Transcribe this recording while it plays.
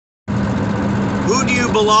Who do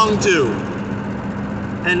you belong to?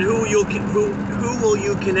 And who will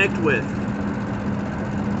you connect with?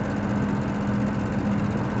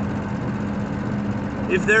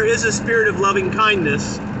 If there is a spirit of loving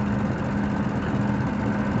kindness,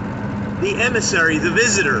 the emissary, the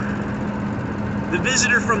visitor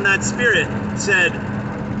from that spirit said,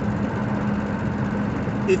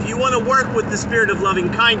 if you want to work with the spirit of loving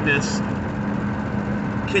kindness,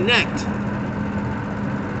 connect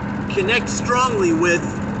strongly with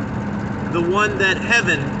the one that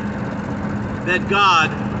heaven, that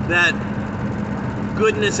God, that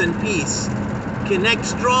goodness and peace. Connect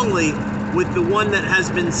strongly with the one that has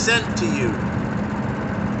been sent to you.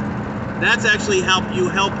 That's actually how you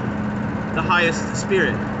help the highest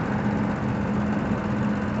spirit.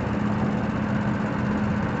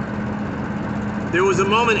 There was a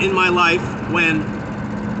moment in my life when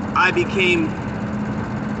I became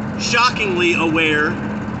shockingly aware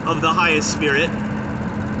of the highest spirit,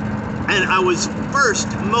 and I was first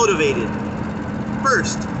motivated.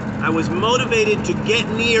 I was motivated to get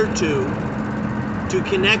near to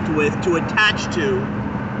connect with, to attach to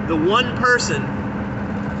the one person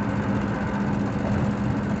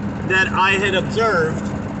that I had observed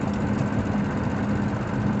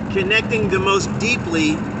connecting the most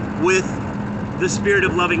deeply with the spirit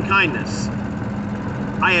of loving kindness.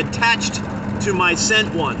 I attached to my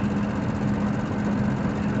sent one.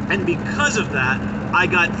 And because of that, I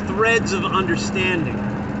got threads of understanding.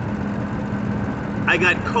 I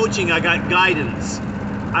got coaching, I got guidance.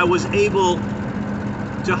 I was able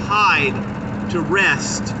to hide, to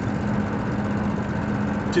rest,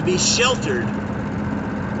 to be sheltered.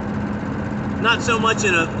 Not so much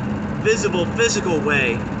in a visible, physical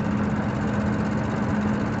way,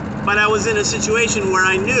 but I was in a situation where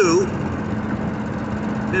I knew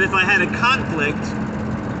that if I had a conflict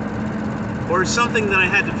or something that I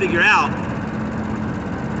had to figure out,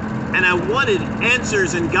 and I wanted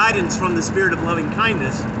answers and guidance from the spirit of loving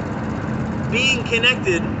kindness, being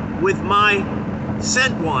connected with my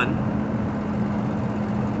sent one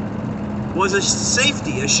was a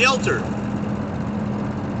safety, a shelter.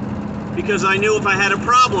 Because I knew if I had a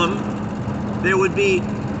problem, there would be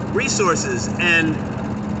resources and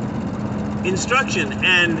instruction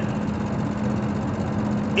and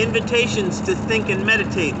invitations to think and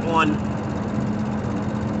meditate on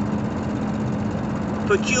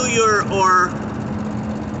peculiar or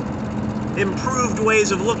improved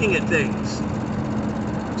ways of looking at things.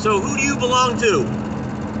 So who do you belong to?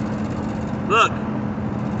 Look,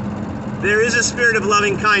 there is a spirit of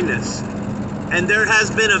loving kindness, and there has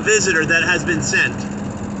been a visitor that has been sent.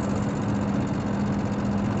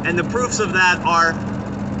 And the proofs of that are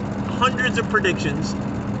hundreds of predictions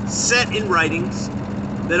set in writings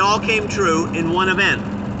that all came true in one event.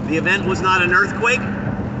 The event was not an earthquake.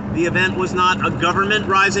 The event was not a government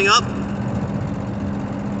rising up.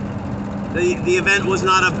 The event was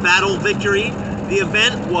not a battle victory. The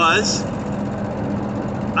event was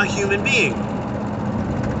a human being.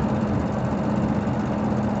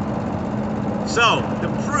 So, the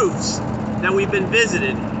proofs that we've been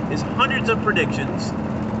visited is hundreds of predictions,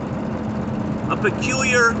 a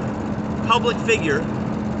peculiar public figure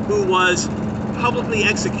who was publicly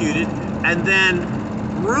executed and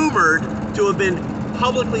then rumored to have been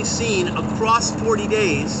publicly seen across 40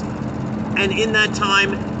 days, and in that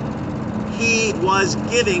time he was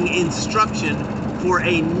giving instruction for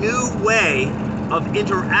a new way of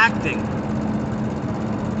interacting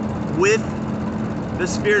with the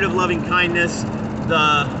spirit of loving kindness,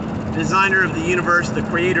 the designer of the universe, the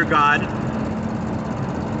creator God.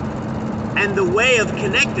 And the way of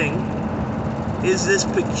connecting is this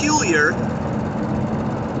peculiar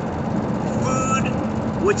food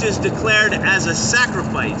which is declared as a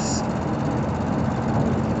sacrifice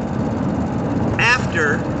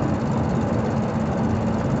after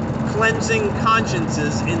cleansing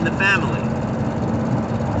consciences in the family.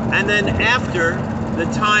 And then after the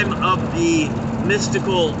time of the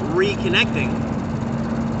mystical reconnecting,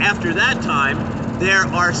 after that time, there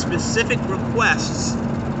are specific requests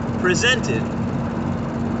presented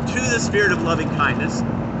to the spirit of loving kindness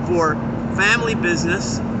for family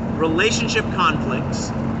business, relationship conflicts,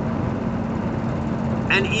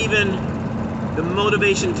 and even the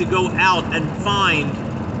motivation to go out and find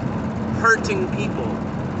hurting people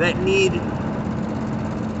that need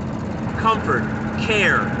comfort,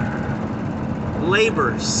 care,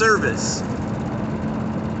 labor, service,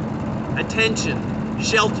 attention,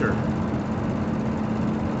 shelter.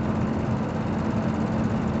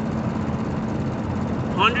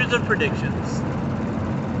 Hundreds of predictions,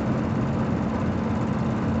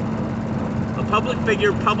 a public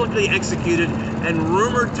figure, publicly executed, and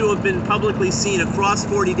rumored to have been publicly seen across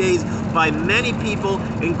 40 days by many people,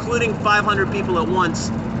 including 500 people at once,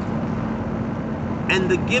 and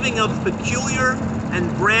the giving of peculiar and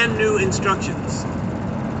brand new instructions.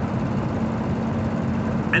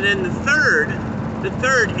 And then the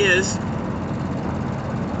third is,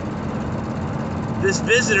 this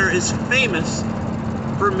visitor is famous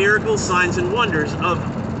for miracles, signs, and wonders of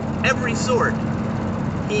every sort.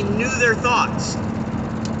 He knew their thoughts.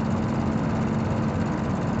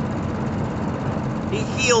 He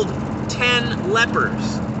healed 10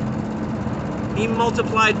 lepers. He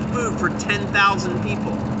multiplied food for 10,000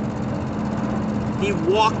 people. He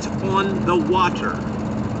walked on the water,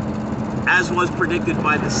 as was predicted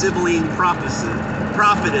by the Sibylline prophetesses.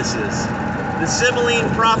 The Sibylline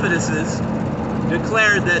prophetesses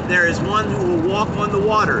declared that there is one who will walk on the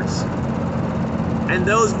waters. And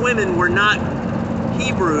those women were not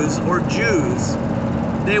Hebrews or Jews.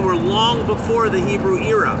 They were long before the Hebrew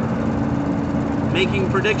era, making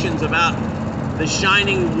predictions about the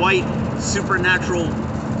shining white, supernatural,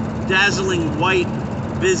 dazzling white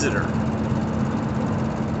visitor.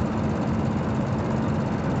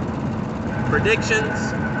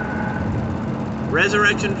 Predictions,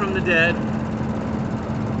 resurrection from the dead,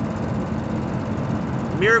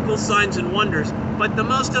 miracles, signs, and wonders. But the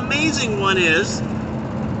most amazing one is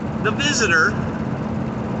the visitor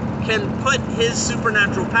can put his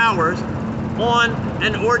supernatural powers on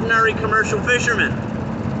an ordinary commercial fisherman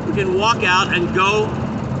who can walk out and go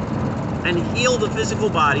and heal the physical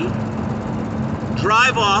body,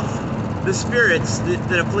 drive off the spirits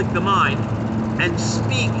that afflict the mind, and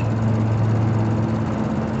speak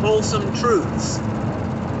wholesome truths.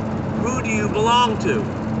 Who do you belong to?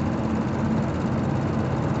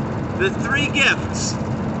 The three gifts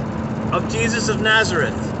of Jesus of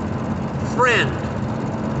Nazareth, friend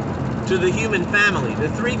to the human family. The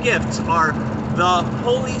three gifts are the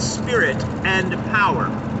Holy Spirit and power.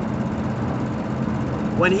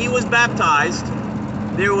 When he was baptized,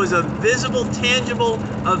 there was a visible, tangible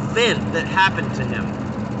event that happened to him.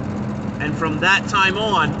 And from that time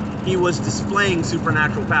on, he was displaying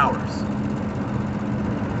supernatural powers.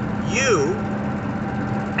 You,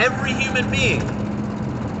 every human being,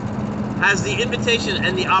 has the invitation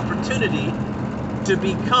and the opportunity to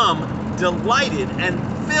become delighted and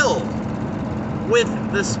filled with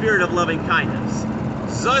the spirit of loving kindness.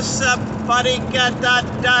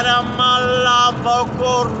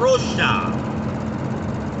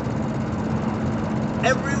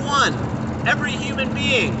 Everyone, every human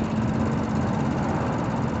being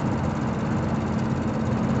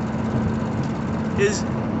is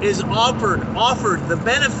offered the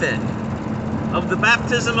benefit of the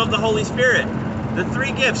baptism of the Holy Spirit. The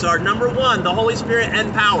three gifts are, number one, the Holy Spirit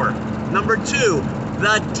and power. Number two,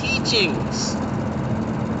 the teachings,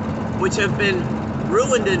 which have been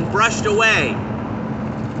ruined and brushed away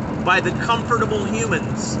by the comfortable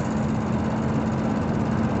humans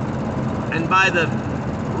and by the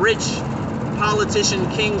rich politician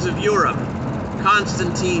kings of Europe,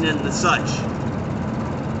 Constantine and the such.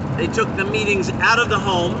 They took the meetings out of the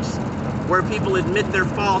homes where people admit their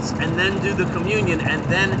faults and then do the communion and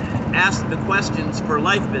then ask the questions for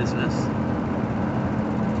life business.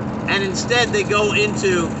 And instead they go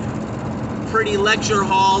into pretty lecture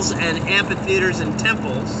halls and amphitheaters and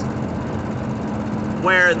temples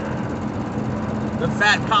where the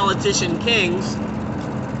fat politician kings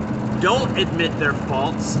don't admit their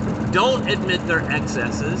faults, don't admit their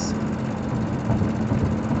excesses,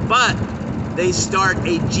 but they start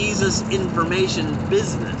a Jesus information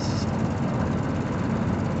business.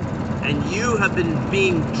 And you have been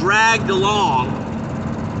being dragged along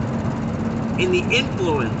in the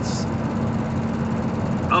influence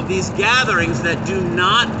of these gatherings that do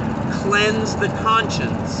not cleanse the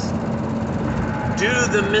conscience, do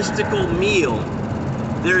the mystical meal.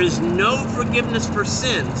 There is no forgiveness for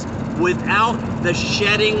sins without the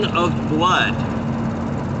shedding of blood.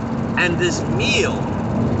 And this meal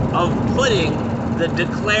of putting the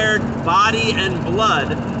declared body and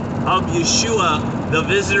blood of Yeshua, the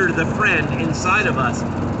visitor, the friend, inside of us,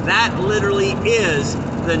 that literally is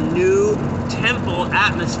the new temple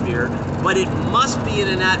atmosphere. But it must be in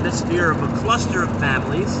an atmosphere of a cluster of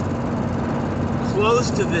families,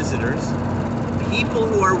 close to visitors, people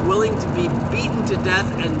who are willing to be beaten to death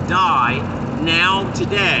and die now,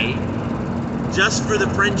 today, just for the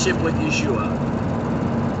friendship with Yeshua.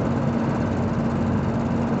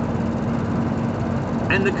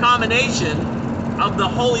 And the combination of the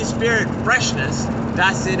Holy Spirit freshness,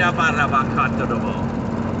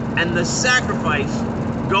 and the sacrifice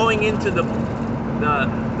going into the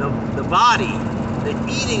body the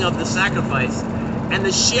eating of the sacrifice, and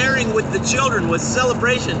the sharing with the children was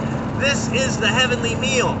celebration. This is the heavenly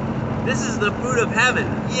meal. This is the food of heaven.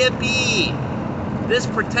 Yippee! This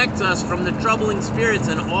protects us from the troubling spirits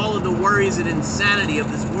and all of the worries and insanity of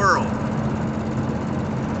this world.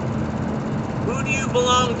 Who do you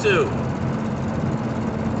belong to?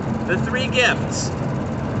 The three gifts.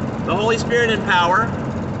 The Holy Spirit and power.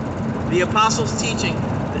 The apostles' teaching.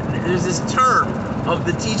 There's this term of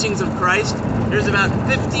the teachings of Christ. There's about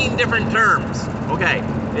 15 different terms. Okay,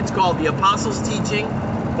 it's called the apostles' teaching,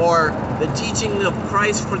 or the teaching of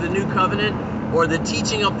Christ for the new covenant, or the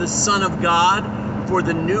teaching of the Son of God for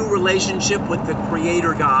the new relationship with the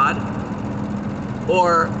Creator God,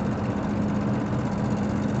 or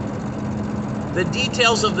the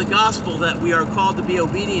details of the gospel that we are called to be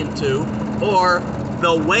obedient to, or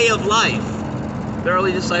the way of life. The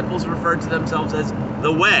early disciples referred to themselves as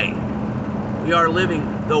the way. We are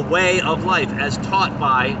living the way of life as taught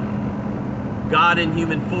by God in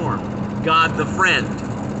human form, God the friend,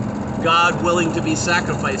 God willing to be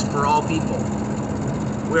sacrificed for all people.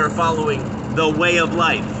 We are following the way of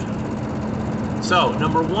life. So,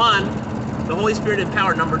 number one, the Holy Spirit and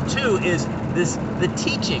power. Number two is the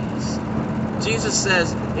teachings. Jesus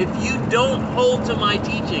says, if you don't hold to my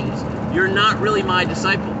teachings, you're not really my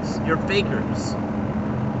disciples. You're fakers.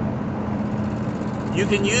 You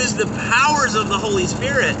can use the powers of the Holy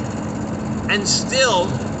Spirit and still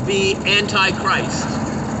be anti-Christ.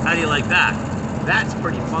 How do you like that? That's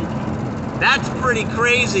pretty funky. That's pretty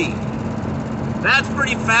crazy. That's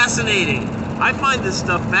pretty fascinating. I find this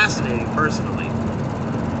stuff fascinating personally.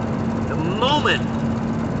 The moment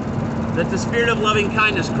that the spirit of loving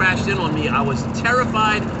kindness crashed in on me, I was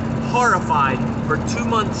terrified, horrified for 2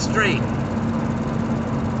 months straight.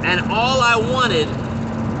 And all I wanted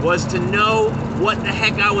was to know what the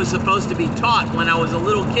heck I was supposed to be taught when I was a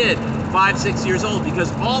little kid, 5, 6 years old,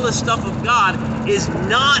 because all the stuff of God is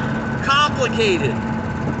not complicated.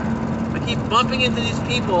 I keep bumping into these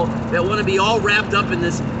people that want to be all wrapped up in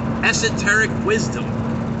this esoteric wisdom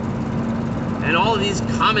and all of these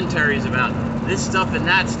commentaries about this stuff and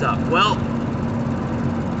that stuff. Well,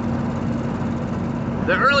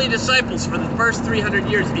 the early disciples for the first 300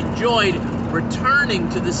 years enjoyed returning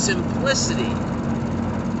to the simplicity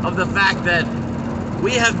of the fact that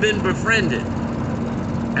we have been befriended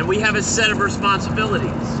and we have a set of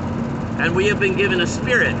responsibilities and we have been given a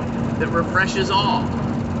spirit that refreshes all.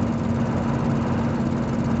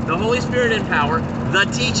 The Holy Spirit and power, the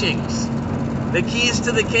teachings, the keys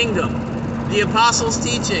to the kingdom, the apostles'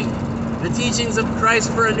 teaching, the teachings of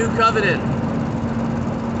Christ for a new covenant,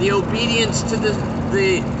 the obedience to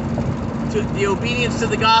the obedience to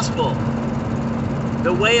the gospel,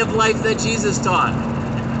 the way of life that Jesus taught.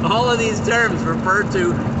 All of these terms refer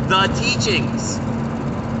to the teachings.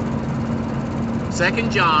 2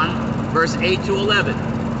 John, verse 8 to 11.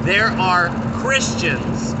 There are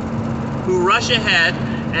Christians who rush ahead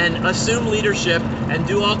and assume leadership and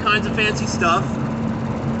do all kinds of fancy stuff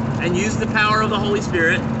and use the power of the Holy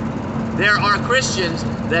Spirit. There are Christians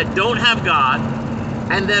that don't have God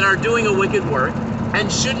and that are doing a wicked work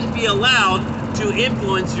and shouldn't be allowed to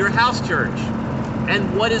influence your house church.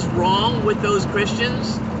 And what is wrong with those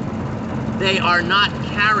Christians? They are not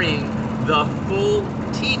carrying the full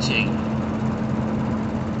teaching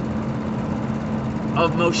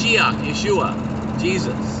of Moshiach, Yeshua,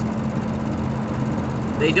 Jesus.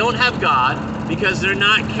 They don't have God because they're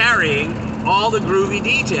not carrying all the groovy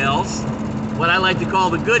details, what I like to call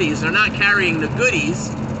the goodies. They're not carrying the goodies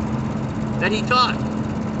that he taught.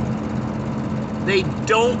 They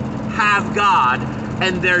don't have God,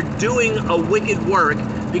 and they're doing a wicked work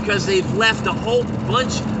because they've left a whole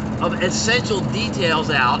bunch of essential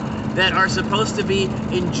details out that are supposed to be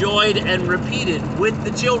enjoyed and repeated with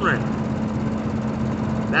the children.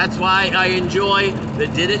 That's why I enjoy the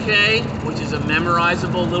Didache, which is a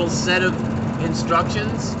memorizable little set of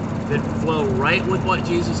instructions that flow right with what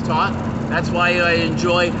Jesus taught. That's why I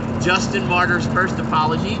enjoy Justin Martyr's First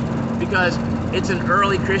Apology, because it's an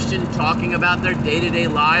early Christian talking about their day-to-day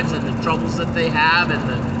lives and the troubles that they have and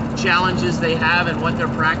the challenges they have and what their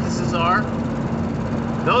practices are.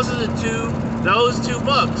 Those two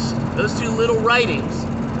books, those two little writings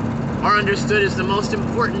are understood as the most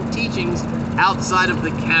important teachings outside of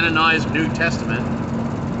the canonized New Testament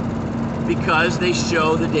because they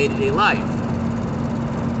show the day-to-day life.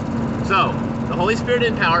 So, the Holy Spirit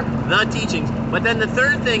and power, the teachings. But then the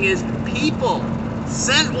third thing is people,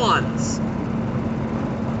 sent ones.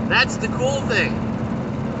 That's the cool thing.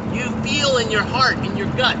 You feel in your heart, in your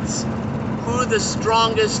guts, who the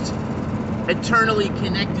strongest, eternally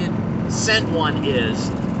connected sent one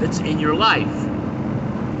is that's in your life.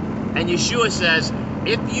 And Yeshua says,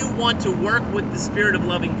 if you want to work with the spirit of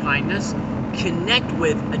loving kindness, connect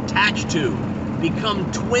with, attach to,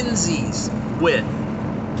 become twinsies with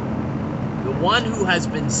the one who has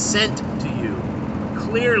been sent to you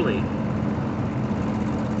clearly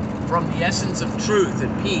from the essence of truth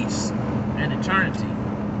and peace and eternity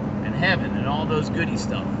and heaven and all those goody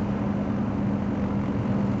stuff.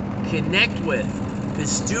 Connect with,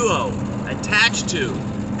 pistuo, attach to,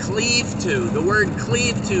 cleave to. The word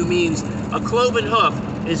cleave to means a cloven hoof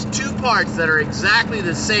is two parts that are exactly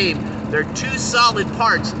the same. They're two solid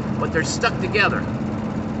parts, but they're stuck together.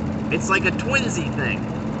 It's like a twinsy thing.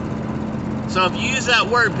 So if you use that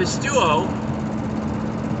word pistuo,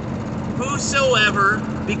 whosoever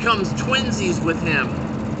becomes twinsies with him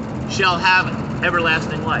shall have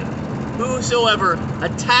everlasting life. Whosoever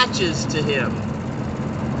attaches to him,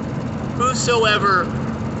 whosoever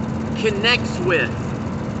connects with,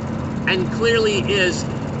 and clearly is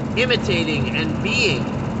imitating and being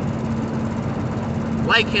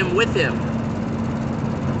like him with him,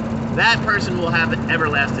 that person will have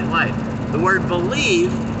everlasting life. The word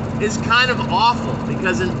believe is kind of awful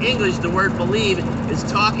because in English the word believe is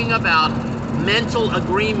talking about mental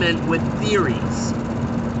agreement with theories.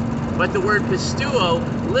 But the word pistuo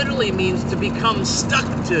literally means to become stuck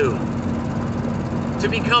to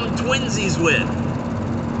become twinsies with.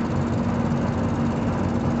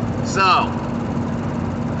 So,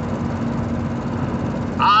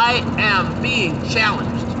 I am being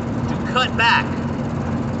challenged to cut back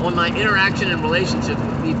on my interaction and relationships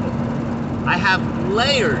with people. I have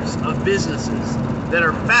layers of businesses that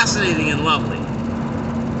are fascinating and lovely.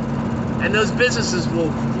 And those businesses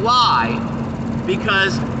will fly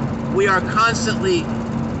because we are constantly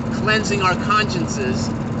cleansing our consciences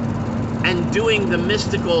and doing the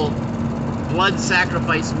mystical blood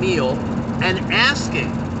sacrifice meal and asking,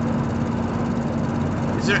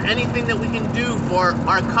 is there anything that we can do for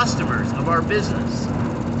our customers of our business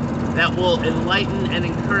that will enlighten and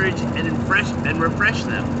encourage and refresh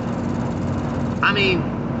them? I mean,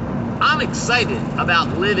 I'm excited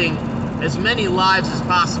about living as many lives as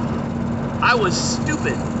possible. I was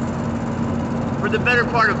stupid for the better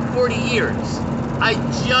part of 40 years. I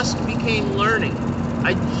just became learning.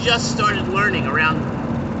 I just started learning around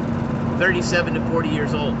 37 to 40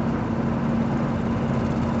 years old.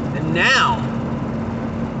 And now,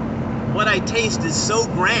 what I taste is so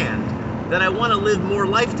grand that I want to live more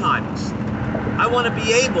lifetimes. I want to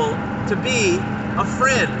be able to be a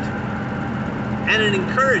friend and an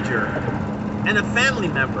encourager and a family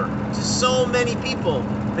member to so many people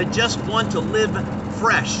that just want to live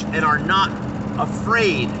fresh and are not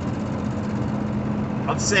afraid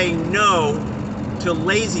of saying no to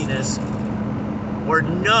laziness or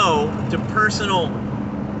no to personal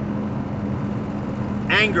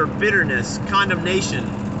anger, bitterness, condemnation,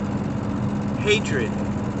 hatred,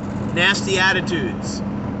 nasty attitudes,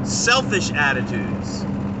 selfish attitudes,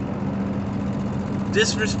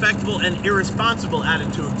 disrespectful and irresponsible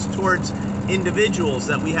attitudes towards individuals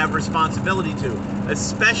that we have responsibility to,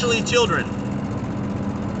 especially children,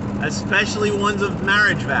 especially ones of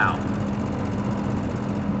marriage vow.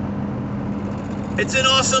 It's an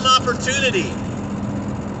awesome opportunity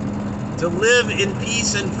to live in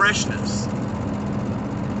peace and freshness.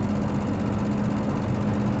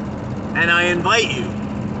 And I invite you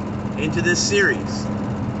into this series.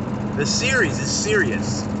 The series is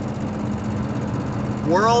serious.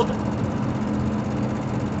 World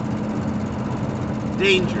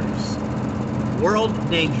dangers. World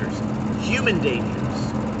dangers. Human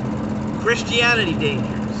dangers. Christianity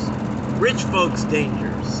dangers. Rich folks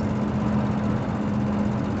dangers.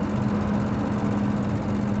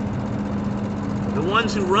 The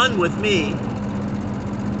ones who run with me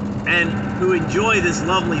and who enjoy this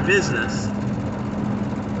lovely business,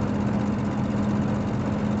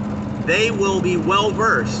 they will be well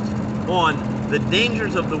versed on the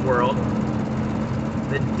dangers of the world,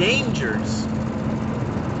 the dangers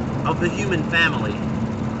of the human family,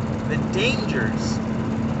 the dangers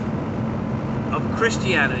of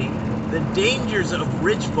Christianity, the dangers of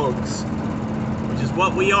rich folks, which is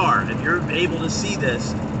what we are. If you're able to see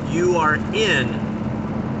this, you are in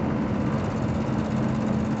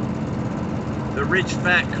the rich,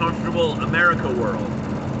 fat, comfortable America world.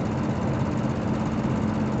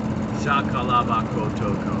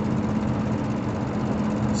 Shakalabakotoko.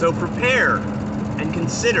 So prepare and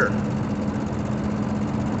consider,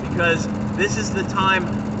 because this is the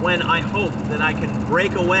time when I hope that I can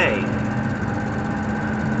break away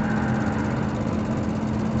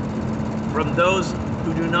from those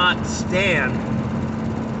who do not stand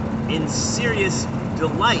in serious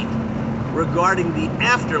delight regarding the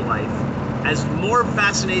afterlife as more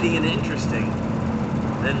fascinating and interesting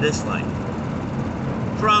than this life.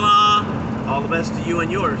 Tra-la, all the best to you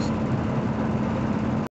and yours.